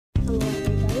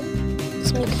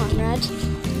it's me, Conrad.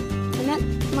 I'm at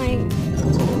my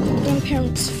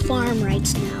grandparents' farm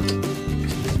right now.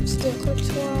 Let's do a quick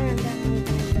tour and then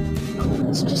we're gonna go.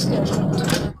 Let's just do a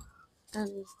quick tour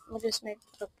and we'll just make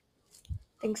up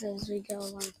things as we go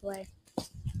along the way.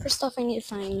 First off, I need to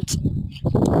find.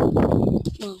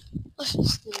 Well, let's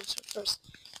just do this first.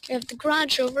 We have the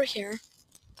garage over here.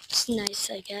 It's nice,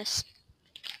 I guess.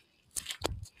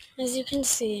 As you can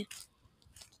see,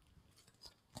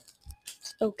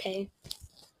 it's okay.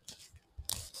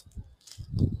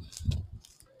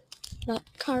 Got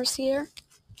cars here.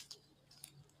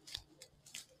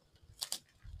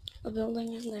 A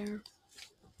building in there.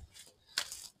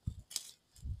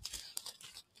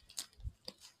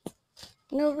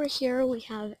 And over here we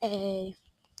have a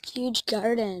huge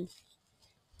garden.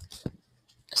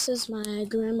 This is my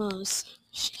grandma's.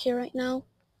 Is she here right now?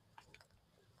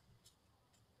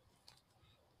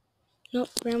 Nope,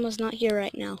 grandma's not here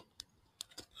right now.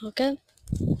 Okay.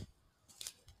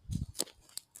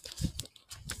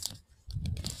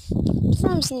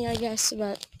 Farm's neat, I guess,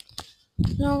 but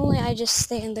normally I just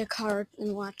stay in the car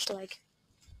and watch like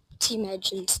Team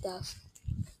Edge and stuff.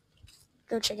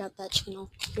 Go check out that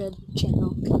channel. Good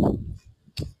channel.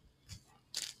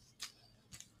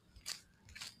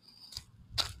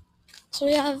 So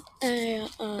we have a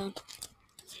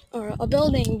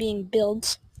building being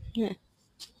built. Yeah,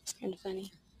 it's kind of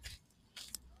funny.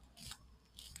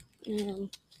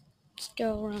 And let's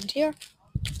go around here.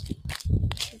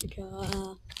 Here we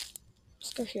go.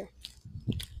 Let's go here.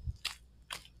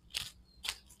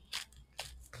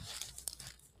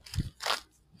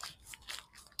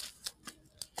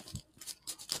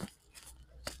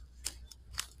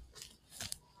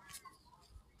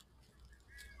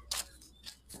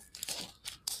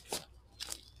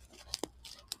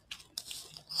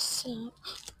 So,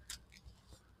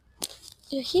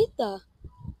 yehaw.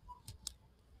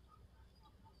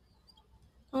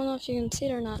 I don't know if you can see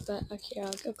it or not, but okay,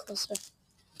 I'll go closer.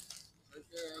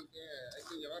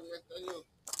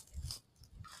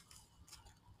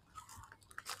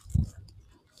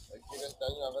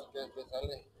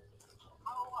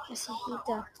 Yes,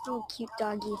 yehaw. Oh, cute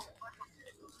doggy.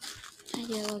 Hi,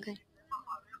 little guy.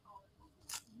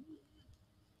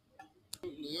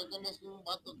 Yo conozco un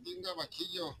vato tinga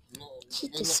vaquillo.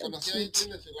 He's so cute.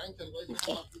 Tiene su lancha, el güey se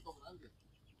llama Pito Grande.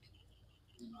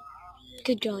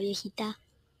 Good girl, yehaw.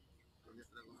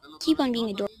 Keep on being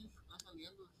adorable.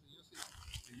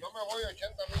 Yo me voy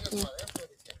 80 millas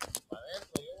para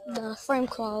adentro. The frame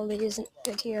quality isn't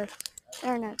good here.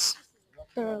 Internet's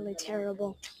thoroughly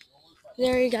terrible.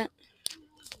 There you go.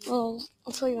 Well,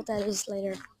 I'll tell you what that is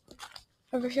later.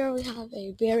 Over here we have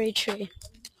a berry tree.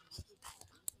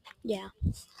 Yeah,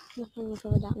 nothing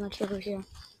really that much over here,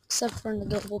 except for an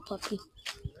adorable puppy.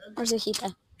 Where's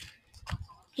yehaw?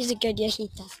 He's a good yehaw.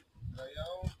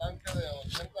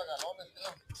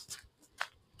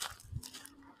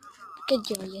 Good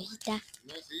girl, yehaw.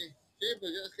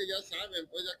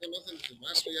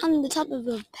 On the top of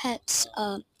the pets,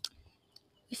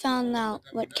 we found out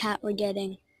what cat we're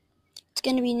getting. It's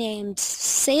going to be named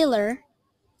Sailor.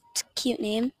 It's a cute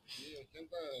name.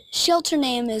 Shelter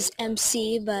name is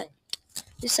MC, but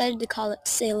decided to call it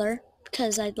Sailor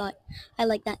because I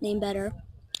like that name better.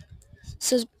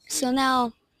 So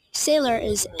now Sailor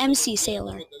is MC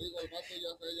Sailor.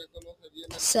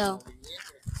 So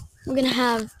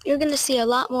you're gonna see a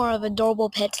lot more of adorable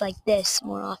pets like this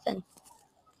more often.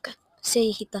 Okay,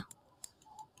 say yehaw.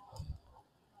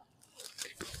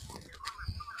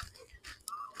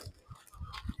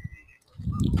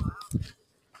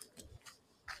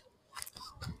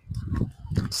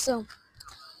 So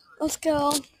let's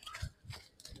go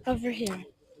over here.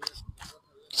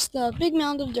 Just a big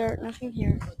mound of dirt, nothing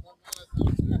here.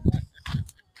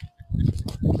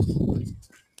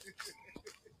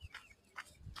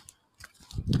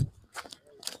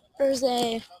 There's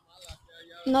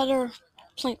another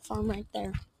plant farm right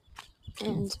there,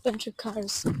 and a bunch of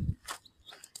cars.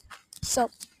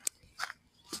 So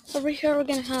over here we're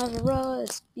gonna have a row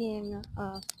that's being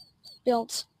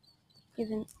built.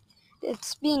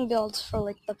 It's being built for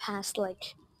like the past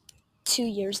 2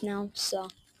 years now, so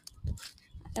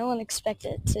I don't expect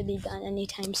it to be done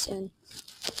anytime soon.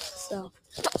 So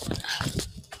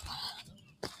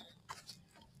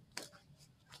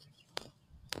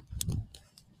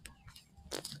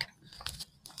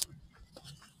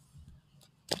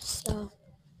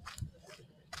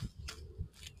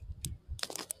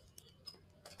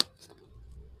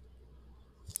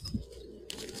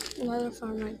another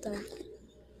farm right there.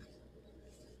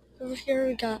 Over here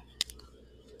we got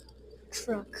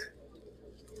truck.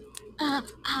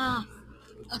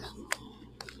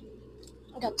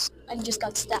 Okay. I just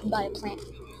got stabbed by a plant.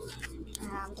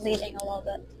 I'm bleeding a little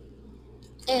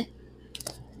bit.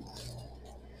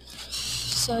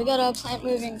 So we got a plant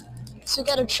moving. So we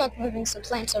got a truck moving some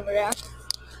plants over there.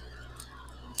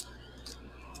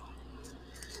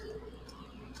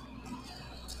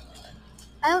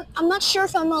 I'm not sure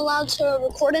if I'm allowed to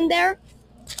record in there.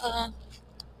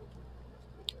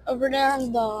 Over there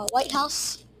in the White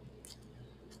House.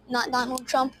 Not Donald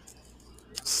Trump.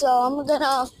 So I'm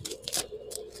gonna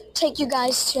take you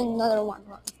guys to another one.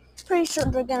 Pretty sure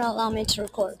they're gonna allow me to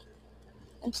record.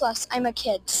 And plus, I'm a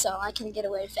kid, so I can get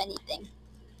away with anything.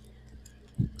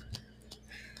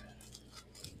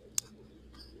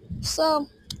 So,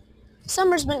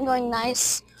 summer's been going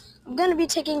nice. I'm gonna be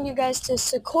taking you guys to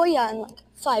Sequoia in like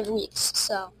 5 weeks,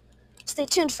 so stay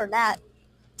tuned for that.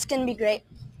 It's gonna be great.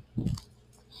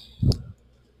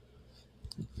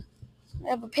 I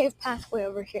have a paved pathway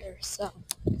over here, so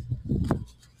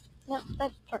yep,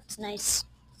 that part's nice.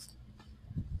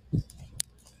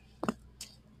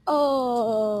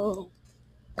 Oh,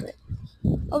 great.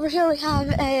 Over here we have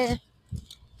a,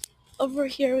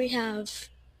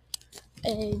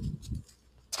 I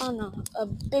don't know, a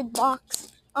big box.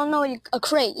 Oh no, a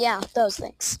crate, yeah, those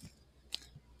things.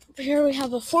 Over here we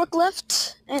have a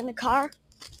forklift and a car.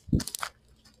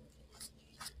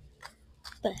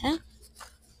 The heck?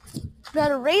 We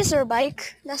got a Razor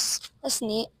bike. That's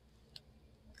neat.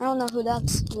 I don't know who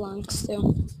that belongs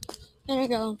to. There you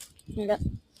go. Here we go.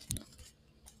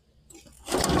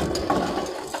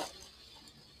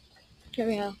 Here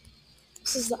we go.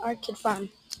 This is the Orchid Farm.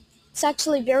 It's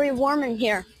actually very warm in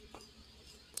here.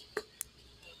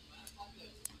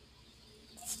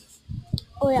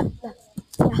 Oh yeah.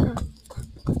 Yeah.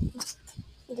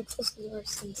 Get close to the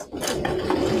doors.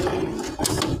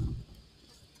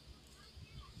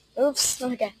 Oops.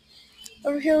 Okay.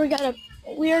 Over here we got a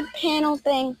weird panel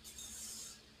thing.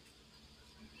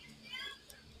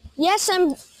 Yes,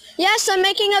 I'm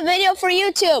making a video for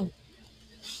YouTube.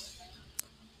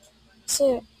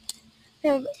 So we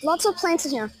have lots of plants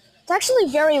in here. It's actually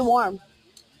very warm.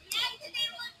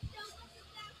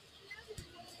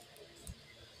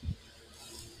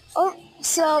 Oh,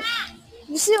 so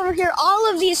you see over here all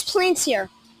of these plants here.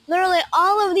 Literally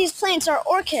all of these plants are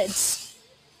orchids.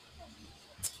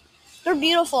 They're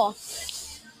beautiful.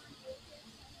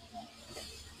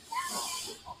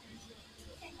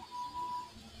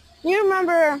 You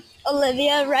remember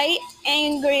Olivia, right?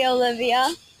 Angry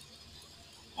Olivia.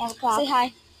 Grandpa. Say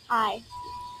hi. Hi.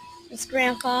 It's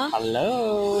Grandpa.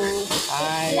 Hello.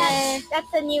 Hi. That's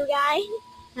the new guy.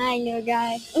 Hi, new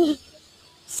guy.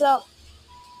 So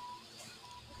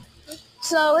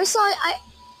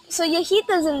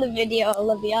Yahita's in the video,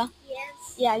 Olivia.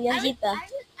 Yes. Yeah, Yahita.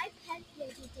 I pet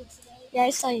Yahita today. Yeah, I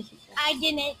saw Yahita. I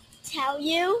didn't tell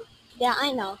you. Yeah,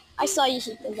 I know. I saw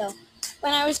Yahita though.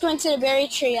 When I was going to the berry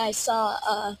tree, I saw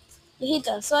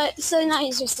Yahita. So now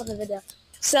he's just on the video.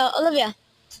 So Olivia,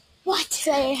 What?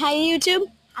 say hi YouTube.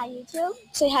 Hi, YouTube.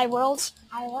 Say hi world.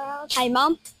 Hi, world. Hi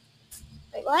mom.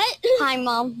 Wait, what? Hi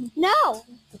mom. No.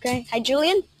 Okay. Hi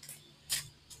Julian.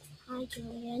 Hi,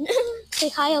 Julian. Say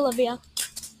hi Olivia.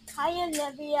 Hi,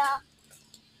 Olivia.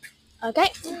 Okay.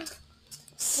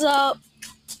 So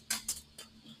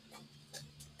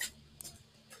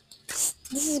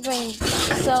this is green.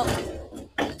 So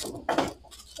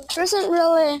there isn't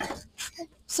really.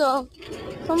 So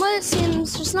from what it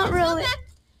seems, there's not really.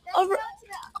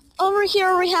 Over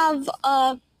here we have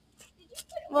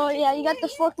well, yeah, you got the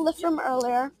forklift from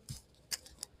earlier,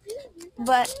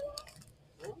 but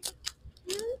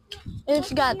if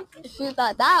you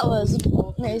thought that was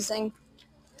amazing,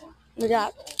 we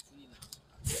got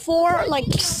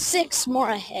 6 more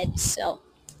ahead. So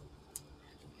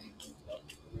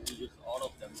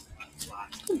how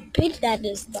big that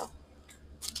is, though.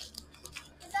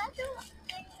 Is that the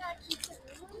thing that keeps it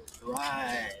moving?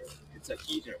 Right. It's a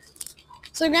heater.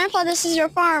 So, Grandpa, this is your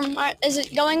farm. Is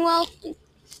it going well?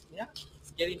 Yeah.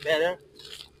 It's getting better.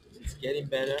 It's getting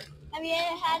better. Have you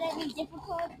ever had any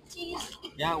difficulties?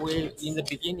 Yeah, we're in the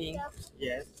beginning.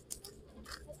 Yes.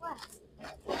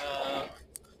 Like what?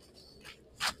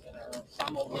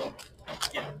 Some of them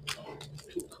get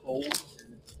too cold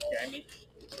and damage.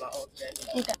 Flower damage.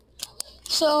 Okay.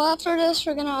 So after this,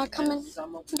 we're gonna come in.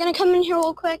 We're gonna come in here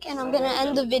real quick, and I'm gonna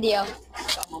end the video.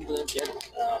 Some of them get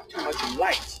too much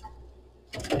light.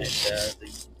 And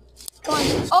Come on,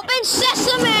 open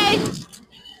sesame!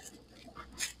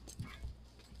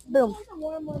 Boom. There's a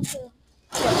warm one too.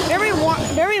 Very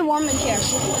warm in here.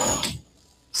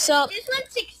 So This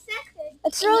one's excessive.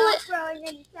 it's really, Not growing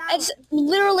any flowers. it's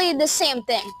literally the same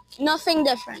thing. Nothing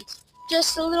different.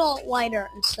 Just a little lighter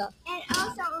and stuff. And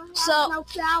also So, no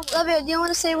flower. Olivia, do you want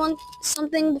to say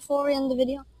something before we end the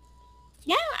video?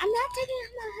 No, I'm not taking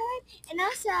off my hood. And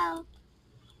also,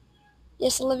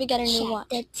 Yes, Olivia got a new watch.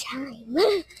 the time.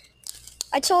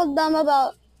 I told them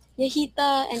about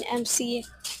Yahita and MC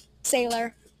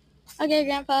Sailor. Okay,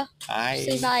 Grandpa. Bye.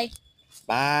 Say bye.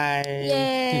 Bye.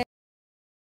 Yay.